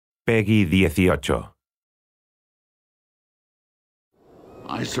Peggy 18.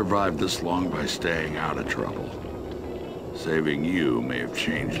 I survived this long by staying out of trouble. Saving you may have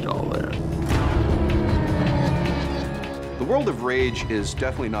changed all that. The world of Rage is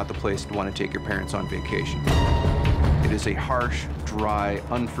definitely not the place to want to take your parents on vacation. It is a harsh, dry,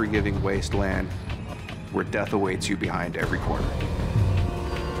 unforgiving wasteland where death awaits you behind every corner.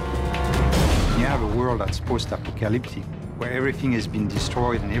 You have a world that's post-apocalyptic, where everything has been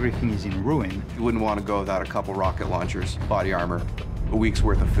destroyed and everything is in ruin. You wouldn't want to go without a couple rocket launchers, body armor, a week's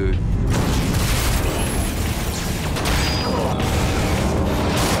worth of food.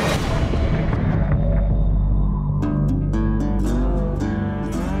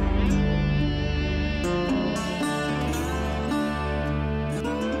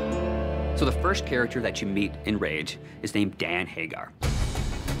 So the first character that you meet in Rage is named Dan Hagar.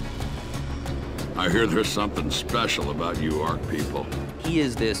 I hear there's something special about you Ark people. He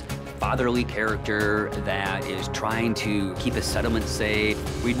is this fatherly character that is trying to keep his settlement safe.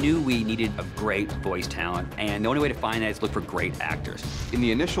 We knew we needed a great voice talent, and the only way to find that is look for great actors. In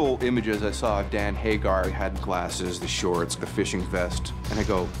the initial images I saw of Dan Hagar, he had glasses, the shorts, the fishing vest, and I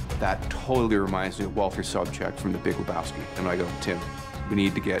go, that totally reminds me of Walter Sobchak from The Big Lebowski. And I go, Tim, we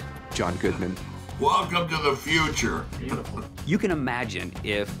need to get John Goodman. Welcome to the future. You can imagine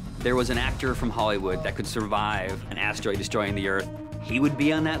if there was an actor from Hollywood that could survive an asteroid destroying the Earth, he would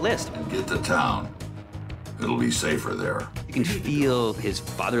be on that list. Get to town. It'll be safer there. You can feel his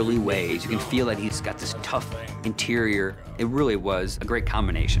fatherly ways. You can feel that he's got this tough interior. It really was a great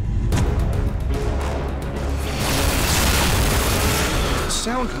combination.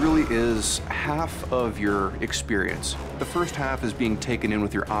 Sound really is half of your experience. The first half is being taken in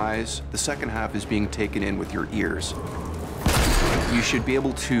with your eyes. The second half is being taken in with your ears. You should be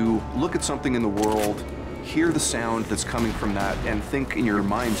able to look at something in the world, hear the sound that's coming from that, and think in your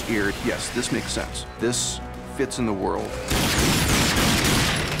mind's ear, yes, this makes sense. This fits in the world.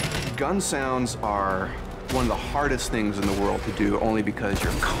 Gun sounds are one of the hardest things in the world to do, only because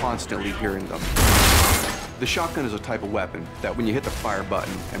you're constantly hearing them. The shotgun is a type of weapon that when you hit the fire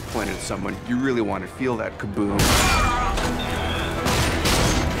button and point it at someone, you really want to feel that kaboom.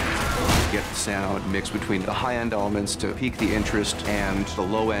 Get the sound mixed between the high-end elements to pique the interest and the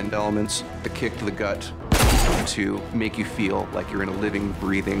low-end elements, the kick to the gut, to make you feel like you're in a living,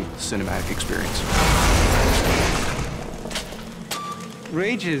 breathing, cinematic experience.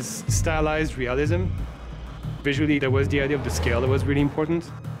 Rage is stylized realism. Visually, there was the idea of the scale that was really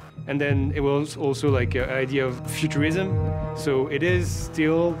important. And then it was also like an idea of futurism. So it is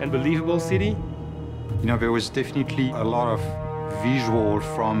still a believable city. You know, there was definitely a lot of visual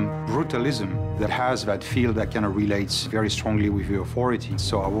from brutalism that has that feel that kind of relates very strongly with the authority.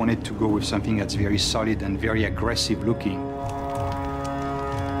 So I wanted to go with something that's very solid and very aggressive looking.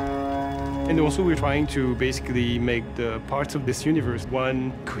 And also we're trying to basically make the parts of this universe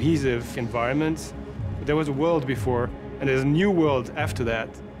one cohesive environment. There was a world before, and there's a new world after that.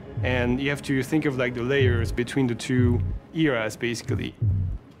 And you have to think of like the layers between the two eras, basically.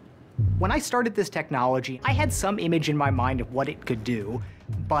 When I started this technology, I had some image in my mind of what it could do,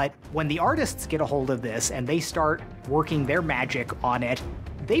 but when the artists get a hold of this and they start working their magic on it,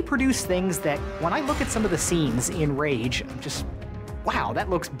 they produce things that, when I look at some of the scenes in Rage, I'm just, wow,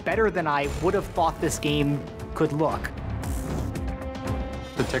 that looks better than I would have thought this game could look.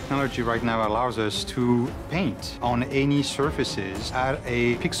 The technology right now allows us to paint on any surfaces at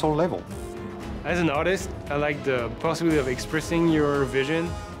a pixel level. As an artist, I like the possibility of expressing your vision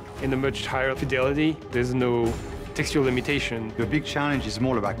in a much higher fidelity. There's no textual limitation. The big challenge is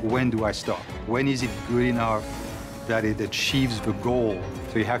more about when do I stop? When is it good enough that it achieves the goal?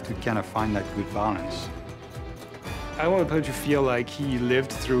 So you have to kind of find that good balance. I want the player to feel like he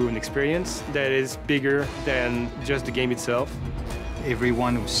lived through an experience that is bigger than just the game itself.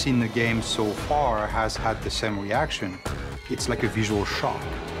 Everyone who's seen the game so far has had the same reaction. It's like a visual shock.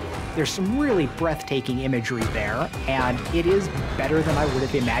 There's some really breathtaking imagery there, and it is better than I would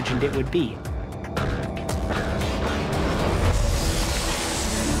have imagined it would be.